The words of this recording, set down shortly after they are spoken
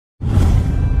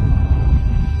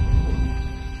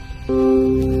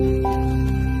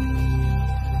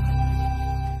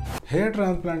Hair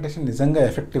transplantation నిజంగా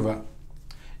ఎఫెక్టివా?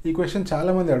 ఈ question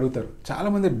చాలామంది అడుగుతారు,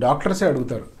 చాలామంది డాక్టర్సే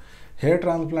అడుగుతారు. హెయిర్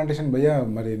ట్రాన్స్ప్లాంటేషన్ భయ్యా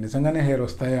మరి నిజంగానే హెయిర్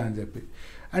వస్తాయా అని చెప్పి.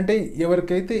 అంటే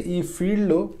ఎవరికైతే ఈ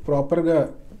ఫీల్డ్లో ప్రాపర్గా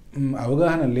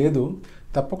అవగాహన లేదు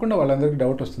తప్పకుండా వాళ్ళందరికీ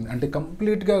డౌట్ వస్తుంది. అంటే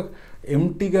కంప్లీట్గా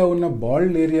ఎంటీగా ఉన్న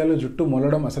బాల్డ్ ఏరియాలో జుట్టు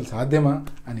మొలడం అసలు సాధ్యమా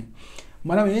అని.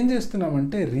 మనం ఏం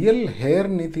చేస్తున్నామంటే రియల్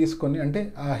హెయిర్ని తీసుకొని, అంటే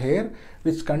ఆ hair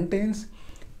which contains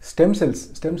stem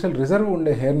cell reserve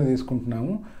ఉండే హెయిర్ని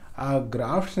తీసుకుంటున్నాము. ఆ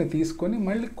గ్రాఫ్ట్స్ని తీసుకొని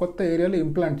మళ్ళీ కొత్త ఏరియాలో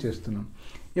ఇంప్లాంట్ చేస్తున్నాం.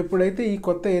 ఎప్పుడైతే ఈ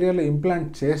కొత్త ఏరియాలో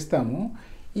ఇంప్లాంట్ చేస్తామో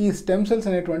ఈ స్టెమ్ సెల్స్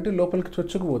అనేటువంటి లోపలికి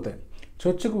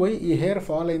చొచ్చుకుపోయి ఈ హెయిర్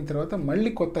ఫాల్ అయిన తర్వాత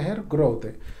మళ్ళీ కొత్త హెయిర్ గ్రో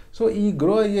అవుతాయి. సో ఈ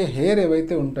గ్రో అయ్యే హెయిర్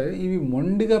ఏవైతే ఉంటాయో ఇవి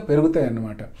మొండిగా పెరుగుతాయి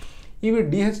అన్నమాట. ఇవి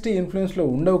డిహెచ్టీ ఇన్ఫ్లుయెన్స్లో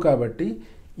ఉండవు కాబట్టి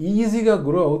ఈజీగా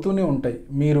గ్రో అవుతూనే ఉంటాయి.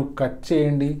 మీరు కట్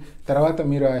చేయండి, తర్వాత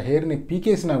మీరు ఆ హెయిర్ని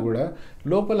పీకేసినా కూడా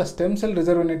లోపల స్టెమ్ సెల్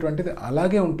రిజర్వ్ అనేటువంటిది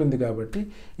అలాగే ఉంటుంది కాబట్టి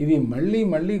ఇవి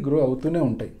మళ్ళీ గ్రో అవుతూనే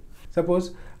ఉంటాయి. సపోజ్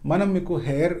మనం మీకు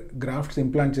హెయిర్ గ్రాఫ్ట్స్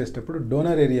ఇంప్లాంట్ చేసేటప్పుడు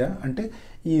డోనర్ ఏరియా అంటే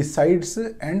ఈ sides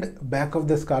and back of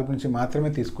the scalp నుంచి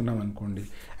మాత్రమే తీసుకున్నాం అనుకోండి,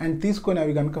 అండ్ తీసుకొని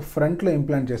అవి కనుక ఫ్రంట్లో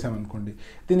ఇంప్లాంట్ చేసామనుకోండి,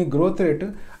 దీని గ్రోత్ రేట్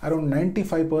అరౌండ్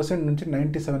 95% నుంచి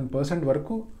 97%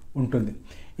 వరకు ఉంటుంది.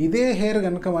 ఇదే హెయిర్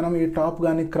కనుక మనం ఈ టాప్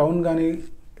కానీ క్రౌన్ కానీ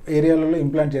ఏరియాలలో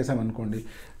ఇంప్లాంట్ చేసామనుకోండి,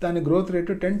 దాని గ్రోత్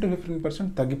రేటు 10 to 15%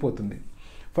 తగ్గిపోతుంది.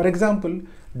 For example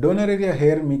donor area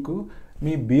hair మీకు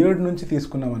మీ బియర్డ్ నుంచి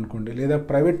తీసుకున్నాం అనుకోండి, లేదా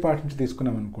ప్రైవేట్ పార్ట్ నుంచి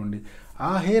తీసుకున్నాం అనుకోండి,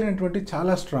 ఆ హెయిర్ అనేటువంటి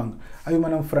చాలా స్ట్రాంగ్. అవి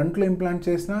మనం ఫ్రంట్లో ఇంప్లాంట్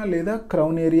చేసినా లేదా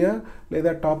క్రౌన్ ఏరియా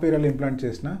లేదా టాప్ ఏరియాలో ఇంప్లాంట్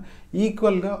చేసినా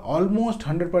ఈక్వల్గా ఆల్మోస్ట్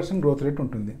 100% గ్రోత్ రేట్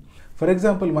ఉంటుంది. ఫర్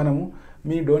ఎగ్జాంపుల్ మనము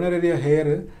మీ డోనర్ ఏరియా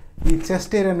హెయిర్ ఈ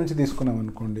చెస్ట్ ఏరియా నుంచి తీసుకున్నాం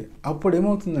అనుకోండి, అప్పుడు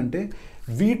ఏమవుతుందంటే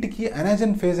వీటికి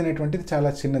అనాజన్ ఫేజ్ అనేటువంటిది చాలా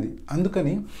చిన్నది.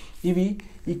 అందుకని ఇవి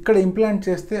ఇక్కడ ఇంప్లాంట్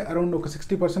చేస్తే అరౌండ్ ఒక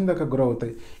 60% దాకా గ్రో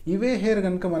అవుతాయి. ఇవే హెయిర్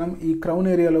కనుక మనం ఈ క్రౌన్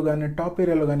ఏరియాలో కానీ టాప్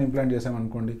ఏరియాలో కానీ ఇంప్లాంట్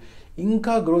చేసామనుకోండి,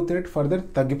 ఇంకా గ్రోత్ రేట్ ఫర్దర్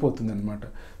తగ్గిపోతుంది అనమాట.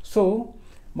 సో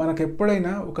మనకు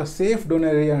ఎప్పుడైనా ఒక సేఫ్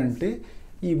డోనర్ ఏరియా అంటే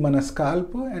ఈ మన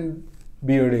స్కాల్ప్ అండ్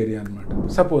బియర్డ్ ఏరియా అనమాట.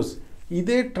 సపోజ్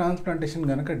ఇదే ట్రాన్స్ప్లాంటేషన్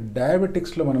కనుక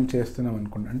డయాబెటిక్స్లో మనం చేస్తున్నాం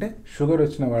అనుకోండి, అంటే షుగర్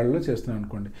వచ్చిన వాళ్ళలో చేస్తున్నాం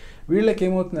అనుకోండి, వీళ్ళకి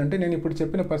ఏమవుతుందంటే నేను ఇప్పుడు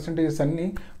చెప్పిన పర్సంటేజెస్ అన్నీ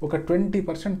ఒక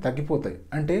 20% తగ్గిపోతాయి.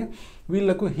 అంటే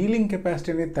వీళ్ళకు హీలింగ్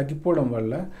కెపాసిటీ అనేది తగ్గిపోవడం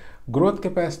వల్ల, గ్రోత్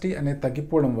కెపాసిటీ అనేది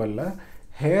తగ్గిపోవడం వల్ల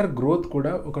హెయిర్ గ్రోత్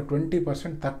కూడా ఒక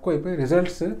 20% తక్కువ అయిపోయి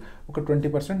రిజల్ట్స్ ఒక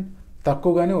 20%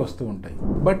 తక్కువగానే వస్తూ ఉంటాయి.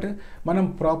 బట్ మనం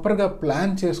ప్రాపర్గా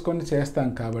ప్లాన్ చేసుకొని చేస్తాం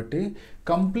కాబట్టి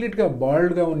కంప్లీట్గా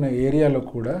బాల్డ్గా ఉన్న ఏరియాలో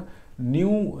కూడా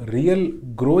న్యూ రియల్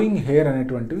గ్రోయింగ్ హెయిర్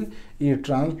అనేటువంటివి ఈ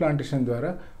ట్రాన్స్ప్లాంటేషన్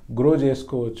ద్వారా గ్రో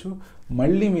చేసుకోవచ్చు.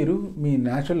 మళ్ళీ మీరు మీ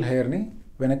న్యాచురల్ హెయిర్ని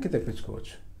వెనక్కి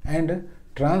తెప్పించుకోవచ్చు. అండ్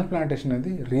ట్రాన్స్ప్లాంటేషన్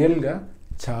అనేది రియల్గా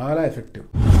చాలా ఎఫెక్టివ్.